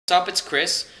What's up, it's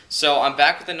Chris. So I'm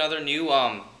back with another new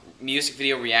music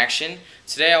video reaction.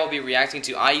 Today I will be reacting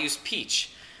to IU's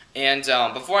Peach. And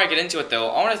before I get into it though,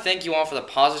 I want to thank you all for the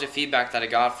positive feedback that I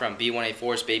got from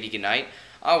B1A4's Baby Goodnight.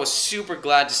 I was super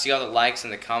glad to see all the likes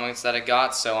and the comments that I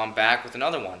got, so I'm back with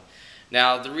another one.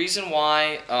 Now the reason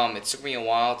why it took me a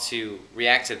while to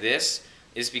react to this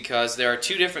is because there are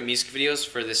two different music videos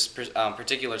for this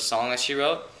particular song that she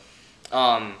wrote.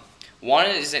 One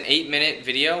is an 8-minute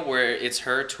video where it's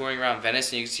her touring around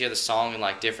Venice, and you can hear the song in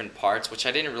like different parts, which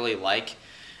I didn't really like.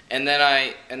 And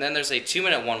then there's a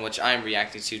 2-minute one which I'm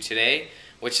reacting to today,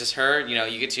 which is her. You know,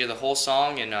 you get to hear the whole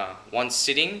song in one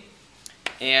sitting,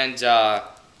 and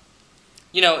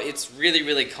you know, it's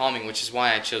really calming, which is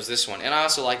why I chose this one. And I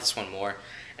also like this one more.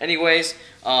 Anyways,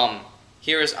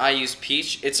 here is IU's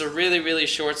Peach. It's a really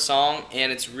short song,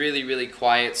 and it's really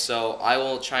quiet, so I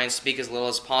will try and speak as little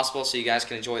as possible so you guys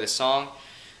can enjoy the song.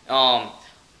 And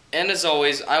as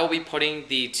always, I will be putting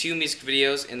the two music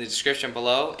videos in the description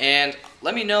below, and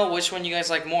let me know which one you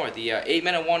guys like more, the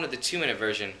 8-minute one or the 2-minute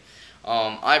version.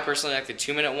 I personally like the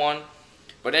 2-minute one.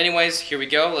 But anyways, here we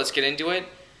go. Let's get into it.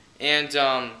 And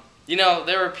you know,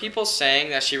 there were people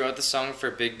saying that she wrote the song for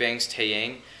Big Bang's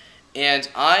Taeyang, and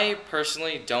I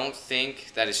personally don't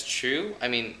think that is true. I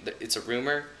mean, it's a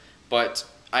rumor, but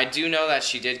I do know that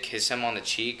she did kiss him on the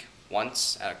cheek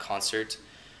once at a concert,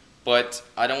 but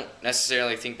I don't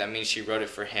necessarily think that means she wrote it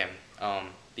for him,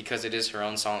 because it is her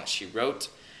own song that she wrote.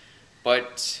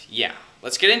 But yeah,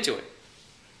 let's get into it.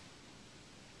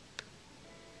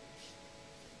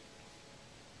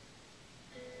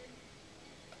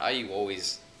 IU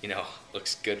always, you know,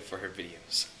 looks good for her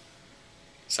videos.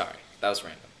 Sorry, that was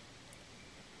random.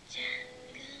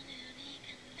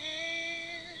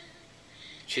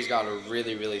 She's got a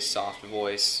really soft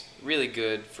voice, really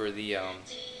good for the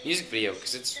music video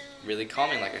because it's really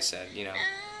calming, like I said, you know.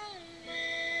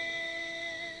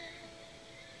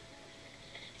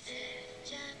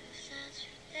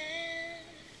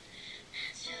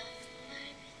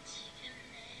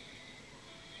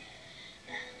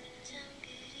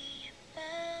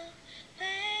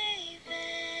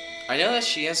 I know that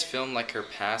she has filmed like her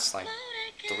past like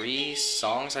 3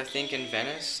 songs, I think, in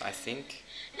Venice, I think.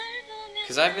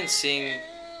 Because I've been seeing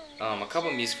a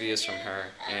couple music videos from her,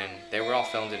 and they were all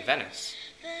filmed in Venice.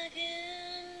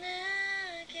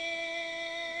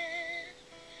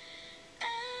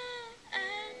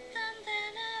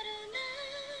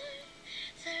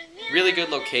 Really good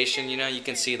location, you know, you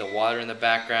can see the water in the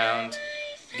background,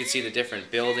 you can see the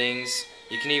different buildings,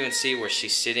 you can even see where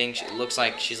she's sitting. It looks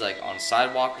like she's like on a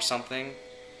sidewalk or something.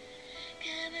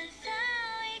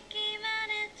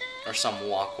 Or some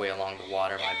walkway along the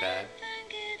water, my bad.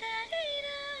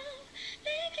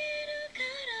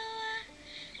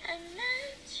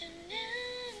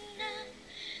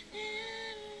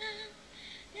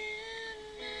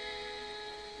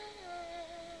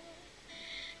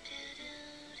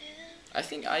 I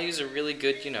think IU's a really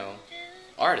good, you know,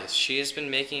 artist. She has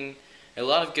been making a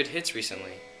lot of good hits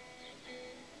recently.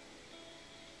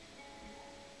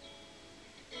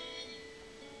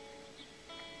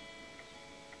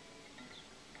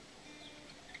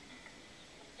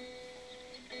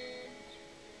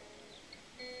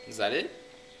 Is that it?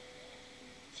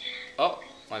 Oh,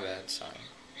 my bad, sorry.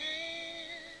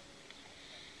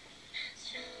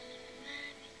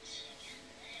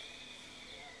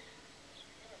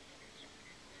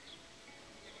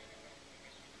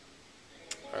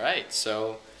 Alright,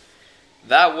 so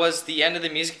that was the end of the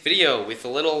music video with a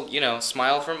little, you know,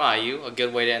 smile from IU, a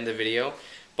good way to end the video.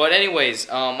 But anyways,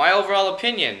 my overall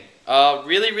opinion,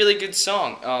 really good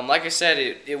song. Like I said,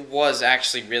 it was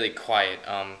actually really quiet,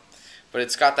 but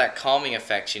it's got that calming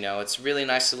effect, you know. It's really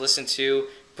nice to listen to,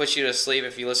 puts you to sleep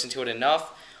if you listen to it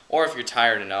enough, or if you're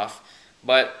tired enough.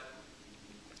 But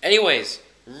anyways,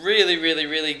 really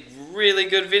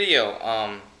good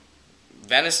video.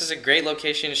 Venice is a great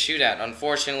location to shoot at.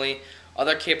 Unfortunately,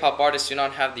 other K-pop artists do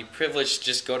not have the privilege to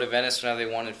just go to Venice whenever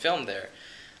they want to film there.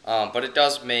 But it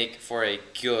does make for a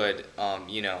good,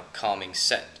 you know, calming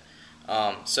set.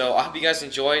 So I hope you guys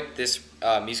enjoyed this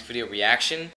music video reaction.